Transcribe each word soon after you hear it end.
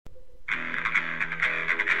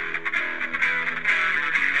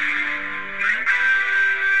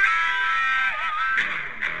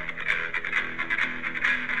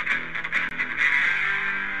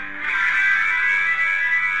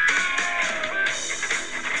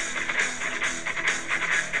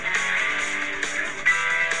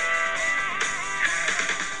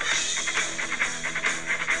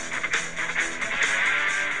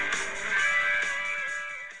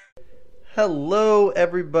Hello,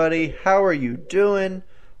 everybody. How are you doing?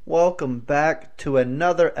 Welcome back to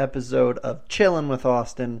another episode of Chillin with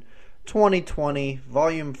Austin 2020,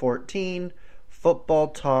 Volume 14, Football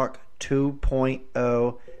Talk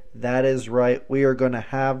 2.0. That is right. We are going to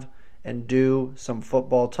have and do some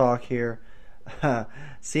football talk here.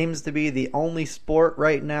 Seems to be the only sport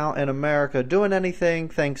right now in America doing anything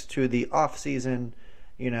thanks to the off-season.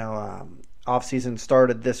 Off-season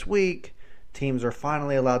started this week. Teams are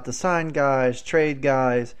finally allowed to sign guys, trade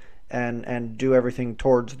guys, and do everything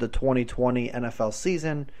towards the 2020 NFL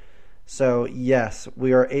season. So, yes,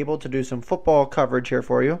 we are able to do some football coverage here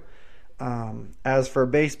for you. As for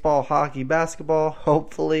baseball, hockey, basketball,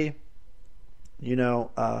 hopefully,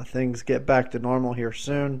 things get back to normal here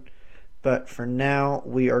soon. But for now,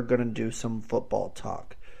 we are going to do some football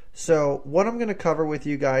talk. So, what I'm going to cover with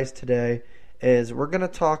you guys today is we're going to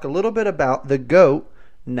talk a little bit about the GOAT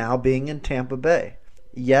now being in Tampa Bay.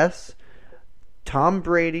 Yes, Tom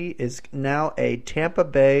Brady is now a Tampa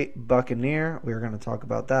Bay Buccaneer. We're going to talk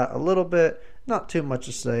about that a little bit. Not too much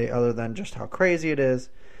to say other than just how crazy it is.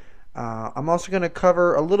 I'm also going to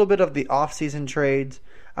cover a little bit of the off-season trades.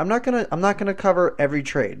 I'm not gonna cover every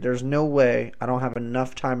trade. There's no way. I don't have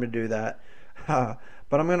enough time to do that.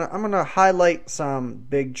 But I'm gonna highlight some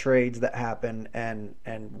big trades that happen and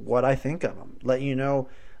what I think of them. Let you know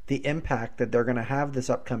the impact that they're going to have this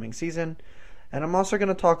upcoming season. And I'm also going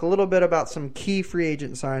to talk a little bit about some key free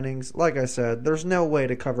agent signings. Like I said, there's no way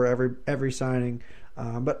to cover every signing.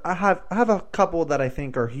 But I have a couple that I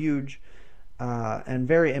think are huge and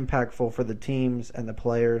very impactful for the teams and the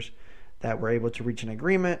players that were able to reach an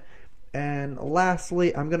agreement. And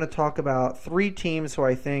lastly, I'm going to talk about three teams who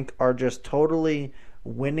I think are just totally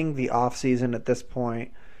winning the offseason at this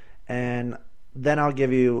point. And then I'll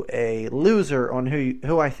give you a loser on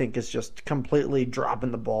who I think is just completely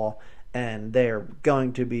dropping the ball, and they're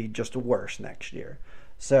going to be just worse next year.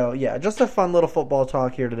 So, yeah, just a fun little football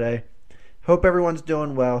talk here today. Hope everyone's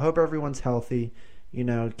doing well. Hope everyone's healthy.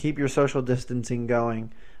 Keep your social distancing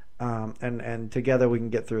going, and together we can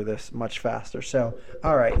get through this much faster. So,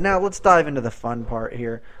 all right, now let's dive into the fun part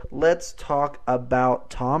here. Let's talk about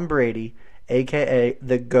Tom Brady, a.k.a.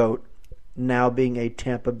 the GOAT, now being a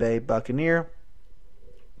Tampa Bay Buccaneer.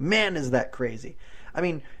 Man, is that crazy. I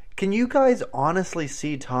mean, can you guys honestly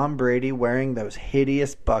see Tom Brady wearing those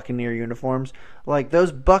hideous Buccaneer uniforms? Like,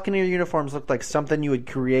 those Buccaneer uniforms look like something you would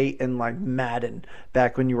create in, like, Madden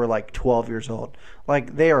back when you were, like, 12 years old.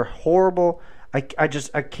 Like, they are horrible. I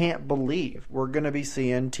can't believe we're going to be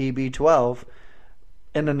seeing TB12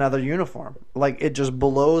 in another uniform. Like, it just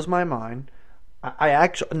blows my mind.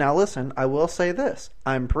 Now listen, I will say this.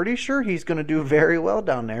 I'm pretty sure he's going to do very well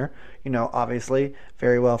down there. Obviously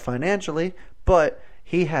very well financially, but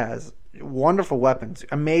he has wonderful weapons,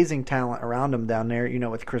 amazing talent around him down there,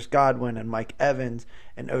 with Chris Godwin and Mike Evans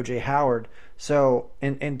and O.J. Howard. So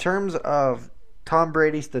in terms of Tom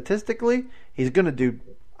Brady statistically, he's going to do,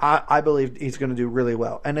 I believe he's going to do really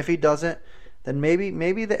well. And if he doesn't, then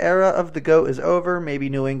maybe the era of the GOAT is over. Maybe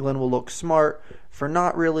New England will look smart for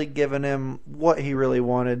not really giving him what he really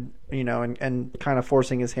wanted, and kind of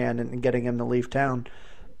forcing his hand and getting him to leave town.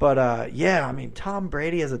 But, Tom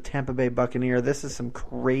Brady as a Tampa Bay Buccaneer, this is some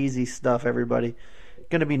crazy stuff, everybody.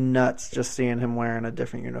 Going to be nuts just seeing him wearing a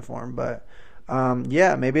different uniform. But,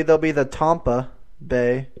 maybe they'll be the Tampa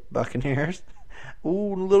Bay Buccaneers.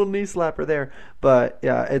 Ooh, little knee slapper there. But,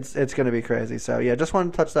 yeah, it's going to be crazy. So, yeah, just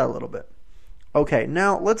wanted to touch that a little bit. Okay,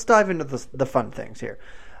 now let's dive into the fun things here.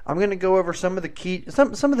 I'm going to go over some of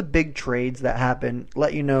the big trades that happened,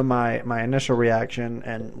 let you know my initial reaction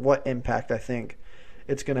and what impact I think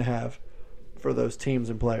it's going to have for those teams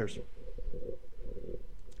and players.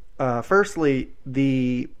 Firstly,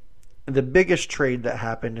 the biggest trade that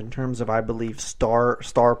happened in terms of, I believe,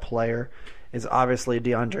 star player is obviously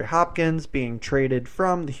DeAndre Hopkins being traded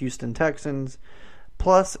from the Houston Texans,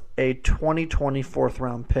 plus a 2020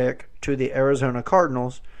 fourth-round pick to the Arizona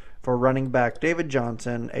Cardinals for running back David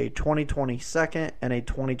Johnson, a 2020 second and a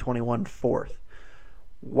 2021 fourth.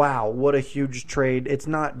 Wow, what a huge trade. It's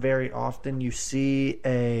not very often you see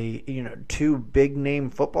two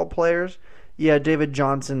big-name football players. Yeah, David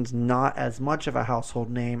Johnson's not as much of a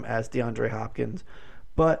household name as DeAndre Hopkins,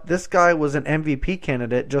 but this guy was an MVP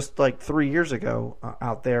candidate just like 3 years ago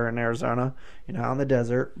out there in Arizona, out in the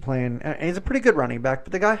desert playing. And he's a pretty good running back,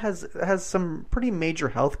 but the guy has some pretty major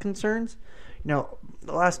health concerns.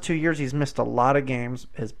 The last 2 years he's missed a lot of games.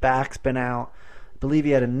 His back's been out. I believe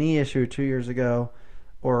he had a knee issue 2 years ago,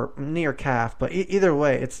 or knee or calf. But either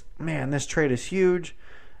way, this trade is huge.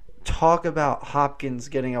 Talk about Hopkins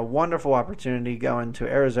getting a wonderful opportunity going to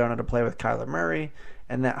Arizona to play with Kyler Murray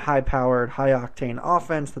and that high-powered, high-octane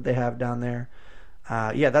offense that they have down there.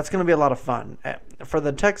 That's going to be a lot of fun. For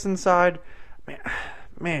the Texans side,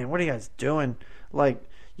 man, what are you guys doing? Like,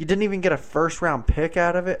 you didn't even get a first-round pick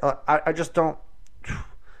out of it. I just don't.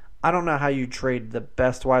 I don't know how you trade the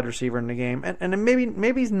best wide receiver in the game, and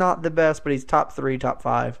maybe he's not the best, but he's top 3, top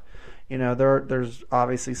 5. There's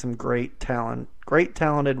obviously some great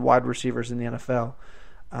talented wide receivers in the NFL.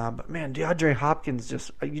 But man, DeAndre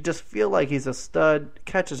Hopkins you just feel like he's a stud,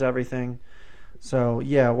 catches everything. So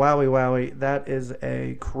yeah, wowie, that is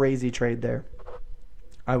a crazy trade there.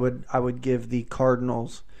 I would give the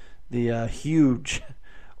Cardinals the huge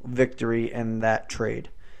victory in that trade.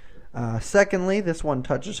 Secondly, this one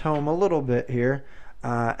touches home a little bit here.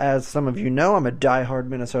 As some of you know, I'm a diehard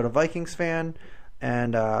Minnesota Vikings fan,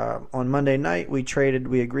 and on Monday night we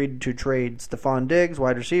agreed to trade Stephon Diggs,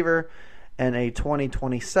 wide receiver, and a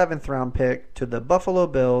 2027th round pick to the Buffalo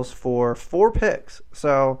Bills for 4 picks.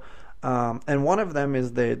 So, and one of them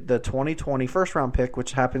is the 2020 first round pick,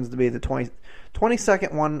 which happens to be the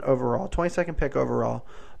 22nd pick overall,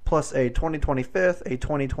 plus a 2025th, a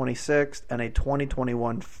 2026th, and a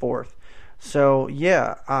 2021 fourth. So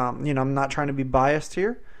yeah, I'm not trying to be biased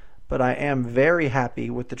here, but I am very happy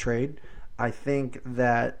with the trade. I think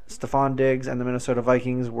that Stephon Diggs and the Minnesota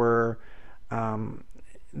Vikings were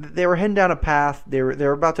they were heading down a path. They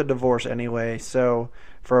were about to divorce anyway. So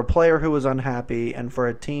for a player who was unhappy and for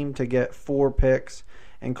a team to get 4 picks,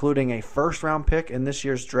 including a first round pick in this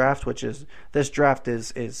year's draft, this draft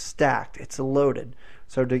is stacked. It's loaded.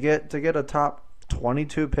 So to get a top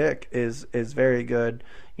 22 pick is very good.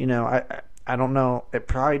 I don't know. It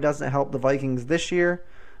probably doesn't help the Vikings this year,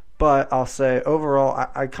 but I'll say overall,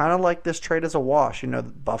 I kind of like this trade as a wash.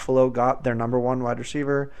 Buffalo got their number 1 wide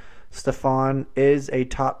receiver. Stephon is a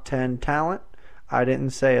top 10 talent. I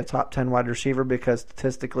didn't say a top 10 wide receiver because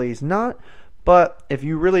statistically he's not. But if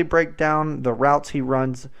you really break down the routes he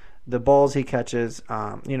runs, the balls he catches,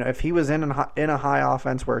 if he was in a high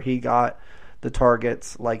offense where he got the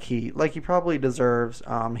targets like he probably deserves,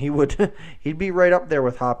 he'd be right up there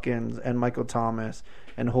with Hopkins and Michael Thomas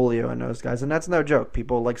and Julio and those guys. And that's no joke.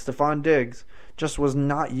 People like Stephon Diggs just was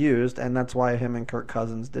not used, and that's why him and Kirk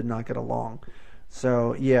Cousins did not get along.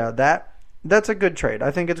 So yeah, that's a good trade.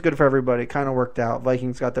 I think it's good for everybody. It kind of worked out.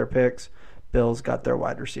 Vikings got their picks. Bills got their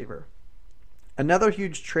wide receiver. Another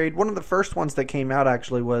huge trade, one of the first ones that came out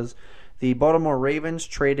actually, was the Baltimore Ravens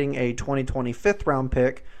trading a 2025th round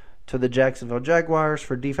pick to the Jacksonville Jaguars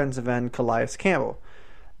for defensive end Calais Campbell.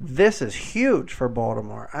 This is huge for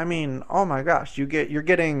Baltimore. I mean, oh my gosh, you're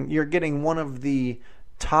getting one of the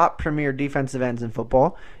top premier defensive ends in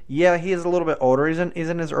football. Yeah, he is a little bit older. He's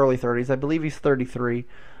in his early 30s. I believe he's 33.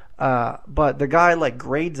 But the guy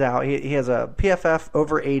grades out. He has a PFF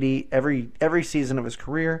over 80 every season of his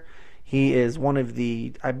career. He is one of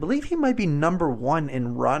I believe he might be number 1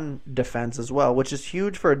 in run defense as well, which is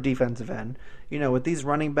huge for a defensive end. With these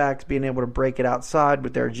running backs being able to break it outside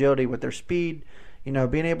with their agility, with their speed,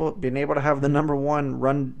 being able to have the number 1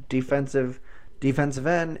 run defensive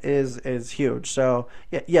end is huge. So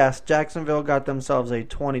yes, Jacksonville got themselves a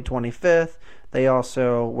 2025th. They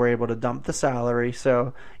also were able to dump the salary.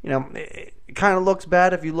 So it kind of looks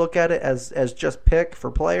bad if you look at it as just pick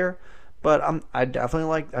for player. But I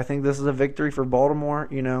think this is a victory for Baltimore,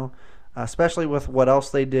 especially with what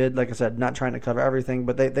else they did. Like I said, not trying to cover everything,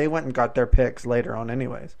 but they went and got their picks later on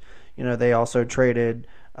anyways. They also traded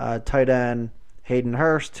tight end Hayden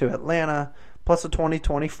Hurst to Atlanta, plus a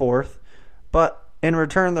 2024th. But in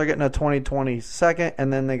return, they're getting a 2022nd,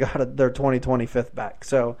 and then they got their 2025th back.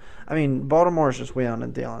 So, I mean, Baltimore's just wheeling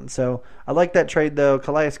and dealing. So, I like that trade, though.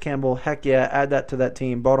 Calais Campbell, heck yeah, add that to that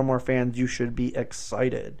team. Baltimore fans, you should be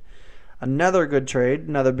excited. Another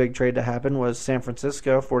big trade to happen was San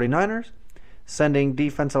Francisco 49ers sending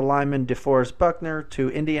defensive lineman DeForest Buckner to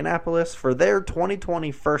Indianapolis for their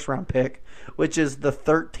 2020 first-round pick, which is the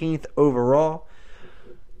 13th overall.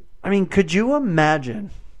 I mean, could you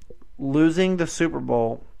imagine losing the Super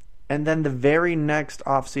Bowl and then the very next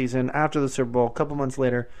offseason after the Super Bowl, a couple months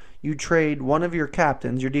later, you trade one of your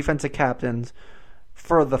captains, your defensive captains,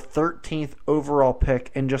 for the 13th overall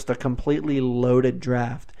pick in just a completely loaded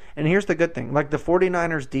draft? And here's the good thing. The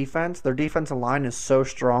 49ers defense, their defensive line is so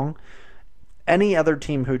strong. Any other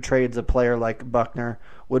team who trades a player like Buckner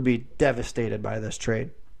would be devastated by this trade.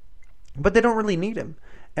 But they don't really need him.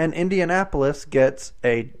 And Indianapolis gets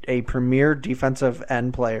a premier defensive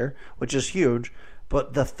end player, which is huge.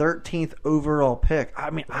 But the 13th overall pick, I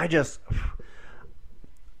mean, I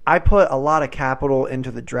put a lot of capital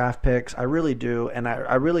into the draft picks. I really do. And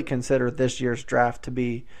I really consider this year's draft to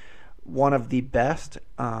be one of the best.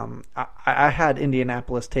 I had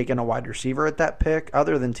Indianapolis taking a wide receiver at that pick.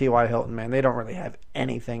 Other than T.Y. Hilton, man, they don't really have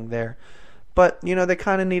anything there. But, they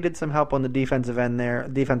kind of needed some help on the defensive end there,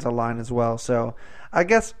 defensive line as well. So I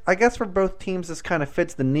guess for both teams this kind of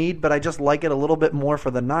fits the need, but I just like it a little bit more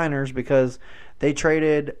for the Niners because they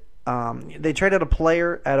traded a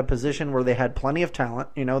player at a position where they had plenty of talent.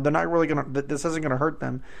 They're not really this isn't gonna hurt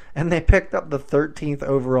them, and they picked up the 13th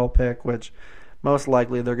overall pick, which most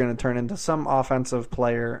likely they're going to turn into some offensive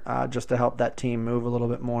player just to help that team move a little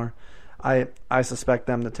bit more. I suspect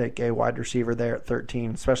them to take a wide receiver there at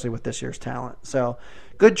 13, especially with this year's talent. So,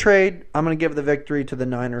 good trade. I'm going to give the victory to the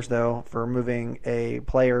Niners, though, for moving a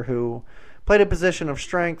player who played a position of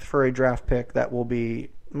strength for a draft pick that will be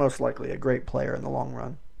most likely a great player in the long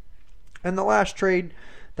run. And the last trade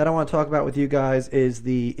that I want to talk about with you guys is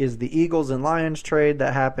the Eagles and Lions trade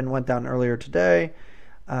that went down earlier today.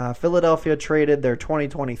 Philadelphia traded their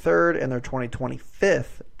 2023rd and their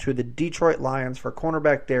 2025th to the Detroit Lions for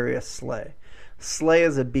cornerback Darius Slay. Slay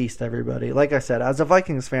is a beast, everybody. Like I said, as a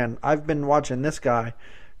Vikings fan, I've been watching this guy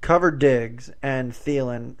cover Diggs and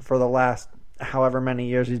Thielen for the last however many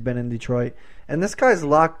years he's been in Detroit. And this guy's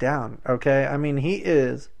locked down, okay? I mean, he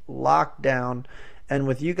is locked down. And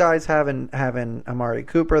with you guys having Amari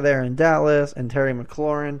Cooper there in Dallas and Terry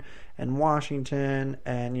McLaurin and Washington,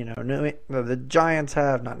 and the Giants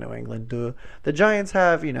have not New England. The Giants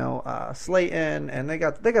have Slayton, and they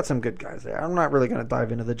got some good guys there. I'm not really going to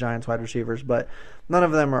dive into the Giants wide receivers, but none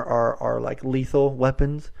of them are like lethal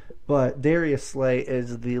weapons. But Darius Slay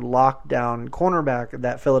is the lockdown cornerback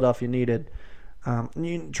that Philadelphia needed.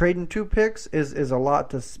 Trading 2 picks is a lot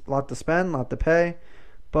to spend, lot to pay,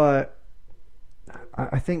 but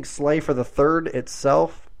I think Slay for the third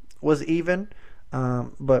itself was even.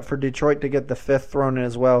 But for Detroit to get the 5th thrown in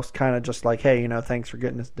as well is kind of just like, hey, thanks for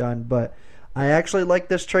getting this done. But I actually like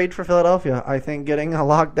this trade for Philadelphia. I think getting a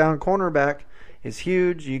lockdown cornerback is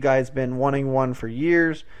huge. You guys been wanting one for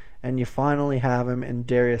years, and you finally have him in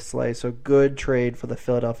Darius Slay. So good trade for the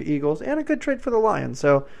Philadelphia Eagles and a good trade for the Lions.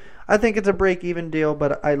 So I think it's a break-even deal,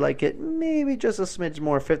 but I like it maybe just a smidge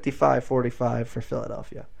more, 55-45 for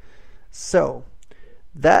Philadelphia. So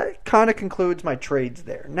that kind of concludes my trades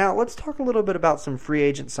there. Now, let's talk a little bit about some free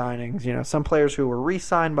agent signings. Some players who were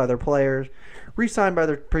re-signed by their previous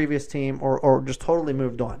team, or just totally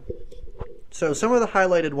moved on. So some of the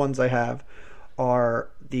highlighted ones I have are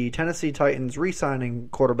the Tennessee Titans re-signing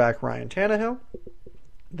quarterback Ryan Tannehill.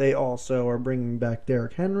 They also are bringing back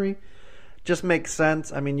Derrick Henry. Just makes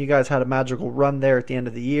sense. I mean, you guys had a magical run there at the end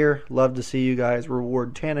of the year. Love to see you guys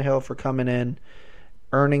reward Tannehill for coming in,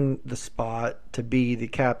 earning the spot to be the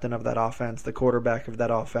captain of that offense, the quarterback of that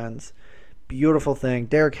offense. Beautiful thing.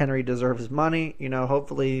 Derrick Henry deserves his money.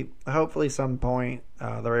 Hopefully some point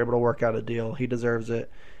they're able to work out a deal. He deserves it.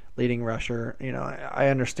 Leading rusher. I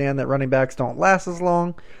understand that running backs don't last as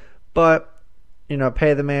long, but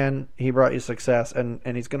pay the man. He brought you success, and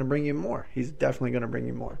he's going to bring you more. He's definitely going to bring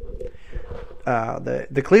you more.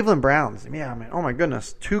 The Cleveland Browns, yeah, man, oh my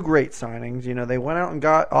goodness, 2 great signings. They went out and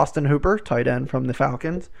got Austin Hooper, tight end from the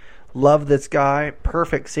Falcons. Love this guy.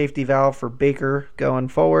 Perfect safety valve for Baker going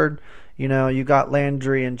forward. You got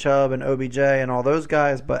Landry and Chubb and OBJ and all those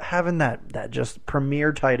guys, but having that just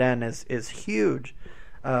premier tight end is huge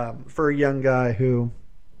for a young guy who,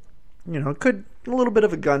 could a little bit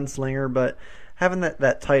of a gunslinger, but having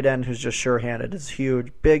that tight end who's just sure-handed is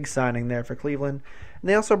huge. Big signing there for Cleveland. And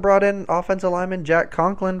they also brought in offensive lineman Jack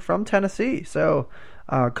Conklin from Tennessee. So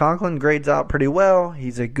Conklin grades out pretty well.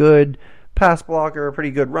 He's a good pass blocker, a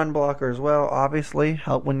pretty good run blocker as well. Obviously,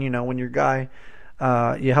 help when your guy,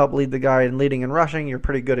 you help lead the guy in leading and rushing. You're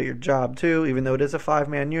pretty good at your job too, even though it is a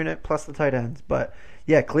 5-man unit plus the tight ends. But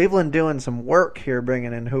yeah, Cleveland doing some work here,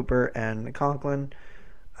 bringing in Hooper and Conklin.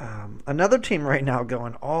 Another team right now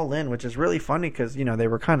going all in, which is really funny because they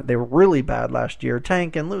were really bad last year,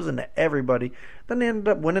 tanking, losing to everybody. Then they ended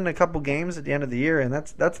up winning a couple games at the end of the year, and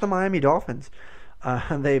that's the Miami Dolphins.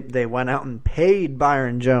 They went out and paid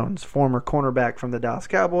Byron Jones, former cornerback from the Dallas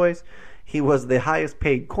Cowboys. He was the highest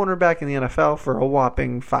paid cornerback in the NFL for a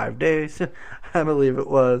whopping 5 days, I believe it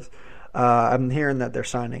was. I'm hearing that they're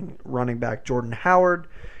signing running back Jordan Howard.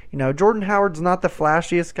 Jordan Howard's not the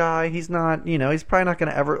flashiest guy. He's not, he's probably not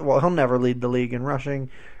going to he'll never lead the league in rushing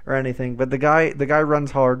or anything. But the guy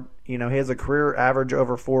runs hard. He has a career average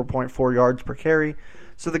over 4.4 yards per carry.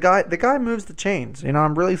 So the guy moves the chains.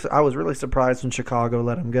 I was really surprised when Chicago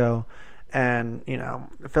let him go. And,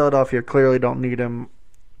 Philadelphia clearly don't need him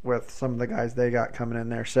with some of the guys they got coming in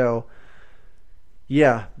there. So,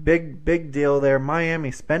 yeah, big deal there.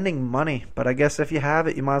 Miami spending money, but I guess if you have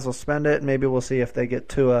it, you might as well spend it. Maybe we'll see if they get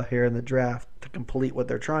Tua here in the draft to complete what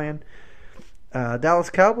they're trying. Dallas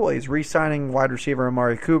Cowboys re-signing wide receiver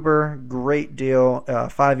Amari Cooper. Great deal.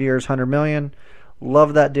 5 years, $100 million.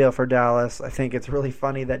 Love that deal for Dallas. I think it's really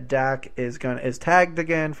funny that Dak is tagged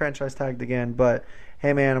again, franchise tagged again. But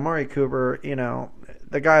hey, man, Amari Cooper,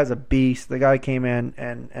 the guy is a beast. The guy came in,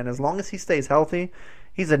 and as long as he stays healthy,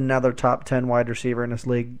 he's another top 10 wide receiver in this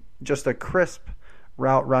league. Just a crisp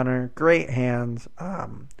route runner, great hands.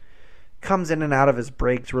 Comes in and out of his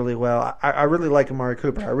breaks really well. I really like Amari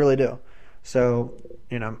Cooper. I really do. So,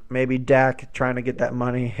 maybe Dak trying to get that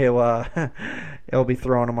money, he'll be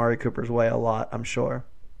throwing Amari Cooper's way a lot, I'm sure.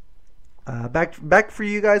 Back for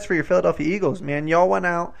you guys for your Philadelphia Eagles, man. Y'all went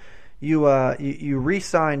out, you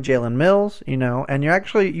re-signed Jalen Mills, and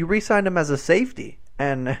you re-signed him as a safety.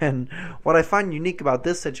 And what I find unique about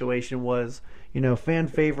this situation was, fan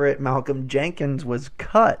favorite Malcolm Jenkins was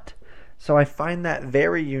cut. So I find that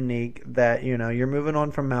very unique that, you're moving on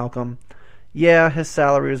from Malcolm. Yeah, his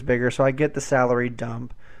salary was bigger, so I get the salary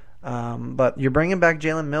dump. But you're bringing back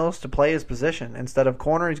Jalen Mills to play his position. Instead of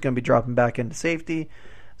corner, he's going to be dropping back into safety.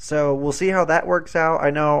 So we'll see how that works out. I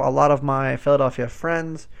know a lot of my Philadelphia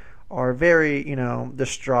friends are very,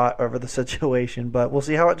 distraught over the situation, but we'll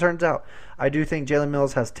see how it turns out. I do think Jalen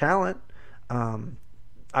Mills has talent.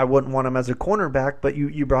 I wouldn't want him as a cornerback, but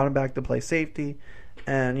you brought him back to play safety.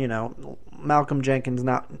 And, Malcolm Jenkins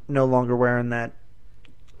no longer wearing that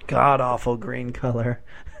god-awful green color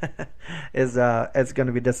it's going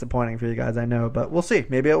to be disappointing for you guys, I know. But we'll see.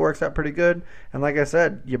 Maybe it works out pretty good. And like I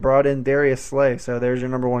said, you brought in Darius Slay, so there's your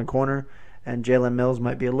number one corner. And Jalen Mills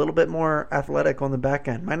might be a little bit more athletic on the back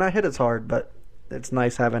end. Might not hit as hard, but it's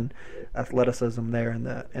nice having athleticism there in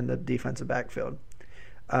the defensive backfield.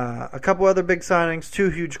 A couple other big signings, 2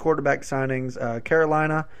 huge quarterback signings.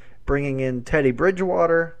 Carolina bringing in Teddy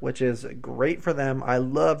Bridgewater, which is great for them. I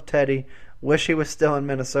love Teddy. Wish he was still in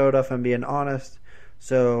Minnesota, if I'm being honest.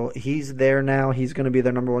 So he's there now. He's going to be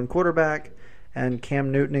their number one quarterback. And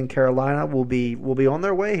Cam Newton in Carolina will be on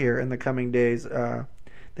their way here in the coming days.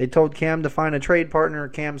 They told Cam to find a trade partner.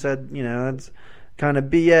 Cam said, that's kind of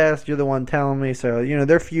BS. You're the one telling me. So,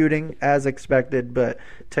 they're feuding as expected. But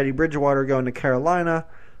Teddy Bridgewater going to Carolina.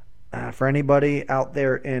 For anybody out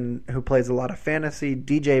there who plays a lot of fantasy,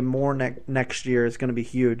 DJ Moore next year is going to be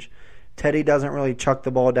huge. Teddy doesn't really chuck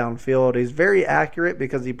the ball downfield. He's very accurate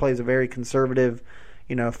because he plays a very conservative,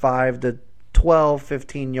 5 to 12,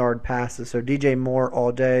 15-yard passes. So DJ Moore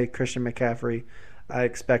all day, Christian McCaffrey. I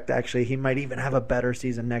expect actually he might even have a better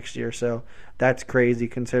season next year. So that's crazy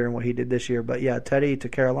considering what he did this year. But yeah, Teddy to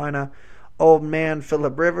Carolina. Old man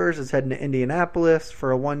Phillip Rivers is heading to Indianapolis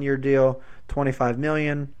for a 1-year deal, $25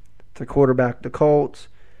 million to quarterback the Colts.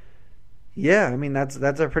 Yeah, I mean, that's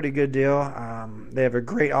a pretty good deal. They have a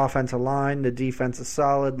great offensive line. The defense is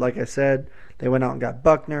solid. Like I said, they went out and got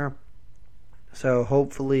Buckner. So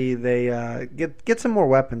hopefully they get some more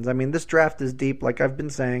weapons. I mean, this draft is deep, like I've been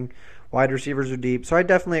saying. Wide receivers are deep. So I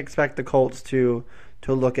definitely expect the Colts to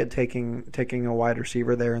look at taking a wide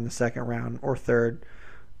receiver there in the second round or third,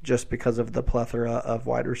 just because of the plethora of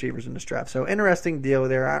wide receivers in this draft. So interesting deal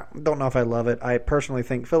there. I don't know if I love it. I personally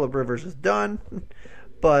think Phillip Rivers is done,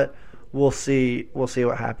 but we'll see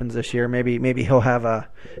what happens this year. Maybe he'll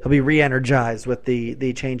be re-energized with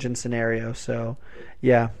the change in scenario. So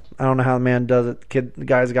yeah, I don't know how the man does it. The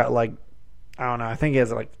guy's got I don't know, I think he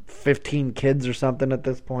has 15 kids or something at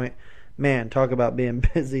this point. Man, talk about being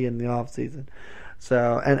busy in the off season.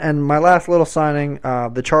 So, and my last little signing,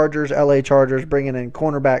 the Chargers, LA Chargers, bringing in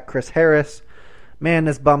cornerback Chris Harris. Man,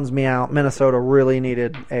 this bums me out. Minnesota really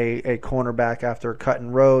needed a cornerback after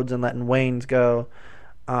cutting Rhodes and letting Waynes go.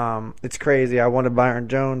 It's crazy. I wanted Byron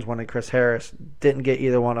Jones, wanted Chris Harris. Didn't get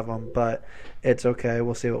either one of them, but it's okay.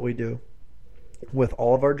 We'll see what we do with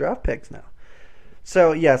all of our draft picks now.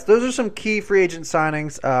 So, yes, those are some key free agent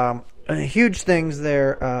signings. Huge things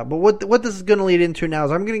there. But what this is going to lead into now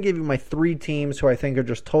is I'm going to give you my 3 teams who I think are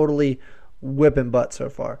just totally whipping butt so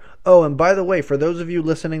far. Oh, and by the way, for those of you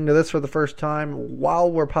listening to this for the first time,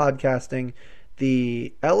 while we're podcasting,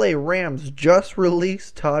 the LA Rams just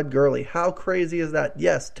released Todd Gurley. How crazy is that?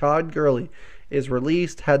 Yes, Todd Gurley is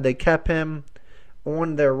released. Had they kept him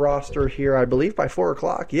on their roster here, I believe, by 4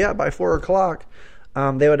 o'clock. Yeah, by 4 o'clock.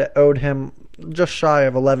 They would have owed him just shy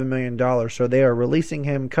of $11 million. So they are releasing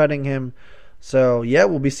him, cutting him. So, yeah,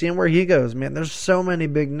 we'll be seeing where he goes. Man, there's so many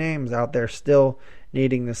big names out there still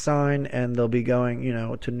needing to sign, and they'll be going,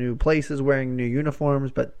 to new places, wearing new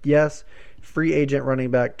uniforms. But, yes, free agent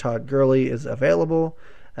running back Todd Gurley is available,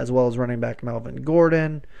 as well as running back Melvin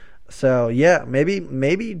Gordon. So, yeah,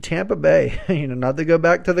 maybe Tampa Bay, not to go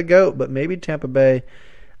back to the GOAT, but maybe Tampa Bay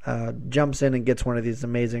jumps in and gets one of these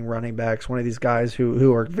amazing running backs, one of these guys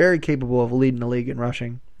who are very capable of leading the league in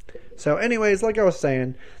rushing. So anyways, like I was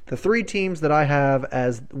saying, the 3 teams that I have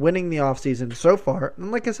as winning the offseason so far,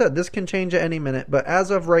 and like I said, this can change at any minute, but as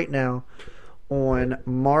of right now, on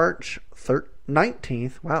March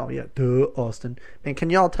 19th, wow, yeah, Austin. And can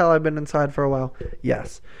y'all tell I've been inside for a while?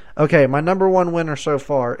 Yes. Okay, my number 1 winner so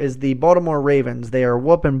far is the Baltimore Ravens. They are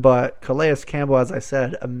whooping butt. Calais Campbell, as I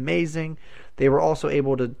said, amazing. They were also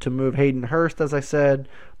able to move Hayden Hurst, as I said,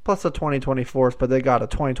 plus a 2024th, but they got a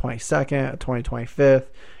 2022nd, a 2025th.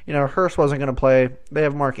 Hurst wasn't going to play. They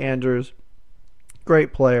have Mark Andrews,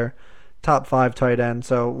 great player, top 5 tight end.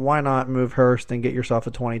 So why not move Hurst and get yourself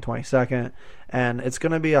a 2022nd? And it's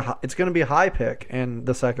going to be a high pick in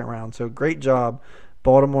the second round. So great job,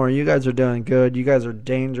 Baltimore. You guys are doing good. You guys are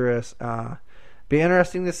dangerous. Be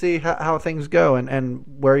interesting to see how things go and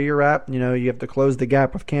where you're at. You have to close the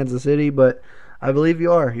gap with Kansas City, but I believe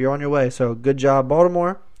you are. You're on your way. So good job,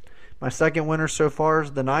 Baltimore. My second winner so far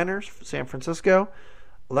is the Niners, San Francisco.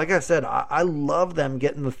 Like I said, I love them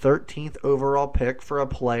getting the 13th overall pick for a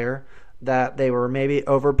player that they were maybe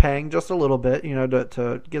overpaying just a little bit,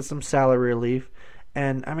 to get some salary relief.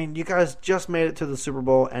 And, you guys just made it to the Super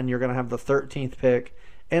Bowl, and you're going to have the 13th pick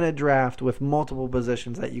in a draft with multiple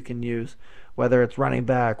positions that you can use, whether it's running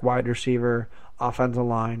back, wide receiver, offensive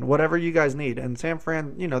line, whatever you guys need. And San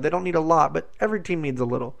Fran, they don't need a lot, but every team needs a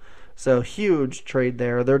little. So huge trade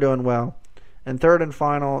there. They're doing well. And third and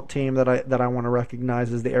final team that I want to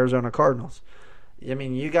recognize is the Arizona Cardinals.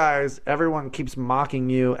 You guys, everyone keeps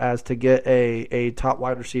mocking you as to get a top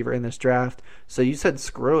wide receiver in this draft. So you said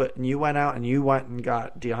screw it, and you went out and you went and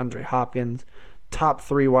got DeAndre Hopkins, top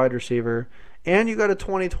 3 wide receiver, and you got a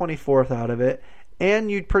 2024th out of it.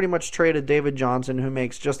 And you pretty much traded David Johnson, who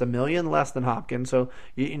makes just $1 million less than Hopkins. So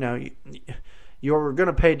you're going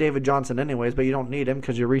to pay David Johnson anyways, but you don't need him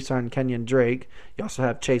because you re-signed Kenyon Drake. You also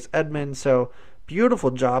have Chase Edmonds. So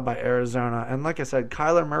beautiful job by Arizona. And like I said,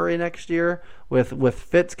 Kyler Murray next year with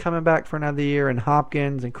Fitz coming back for another year and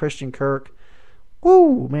Hopkins and Christian Kirk.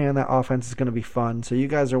 Woo, man, that offense is going to be fun. So you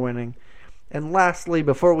guys are winning. And lastly,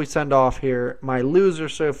 before we send off here, my loser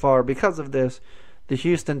so far because of this, the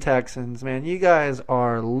Houston Texans. Man, you guys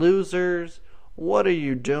are losers. What are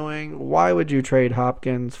you doing? Why would you trade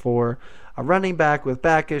Hopkins for a running back with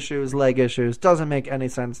back issues, leg issues? Doesn't make any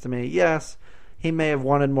sense to me. Yes, he may have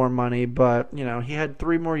wanted more money, but he had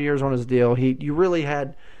 3 more years on his deal. You really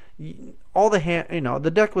had all the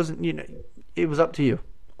the deck wasn't, it was up to you.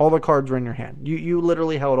 All the cards were in your hand. You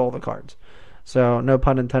literally held all the cards. So no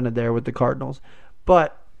pun intended there with the Cardinals.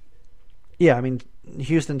 But yeah,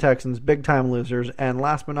 Houston Texans, big time losers. And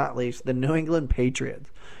last but not least, the New England Patriots.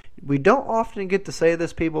 We don't often get to say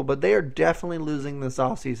this, people, but they are definitely losing this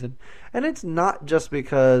offseason. And it's not just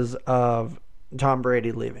because of Tom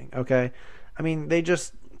Brady leaving, okay?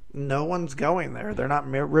 No one's going there. They're not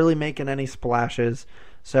really making any splashes.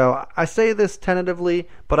 So I say this tentatively,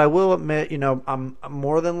 but I will admit, I'm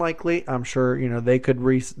more than likely, I'm sure, they could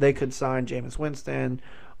sign Jameis Winston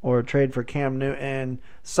or trade for Cam Newton.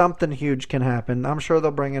 Something huge can happen. I'm sure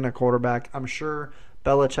they'll bring in a quarterback. I'm sure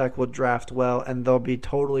Belichick will draft well, and they'll be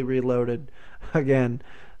totally reloaded again.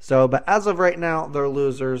 So, but as of right now, they're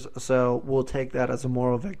losers. So we'll take that as a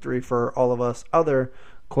moral victory for all of us other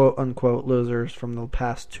quote-unquote losers from the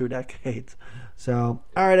past 2 decades. So,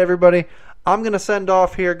 all right, everybody. I'm going to send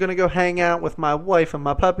off here. Going to go hang out with my wife and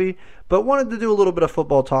my puppy. But wanted to do a little bit of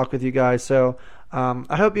football talk with you guys. So,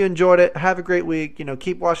 I hope you enjoyed it. Have a great week.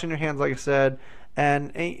 Keep washing your hands, like I said.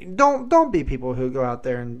 And don't be people who go out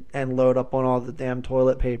there and load up on all the damn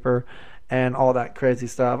toilet paper and all that crazy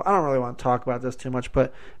stuff. I don't really want to talk about this too much,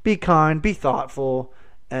 but be kind, be thoughtful,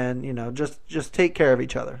 and just take care of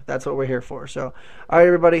each other. That's what we're here for. So, all right,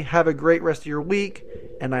 everybody, have a great rest of your week,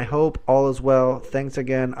 and I hope all is well. Thanks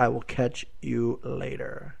again. I will catch you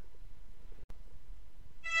later.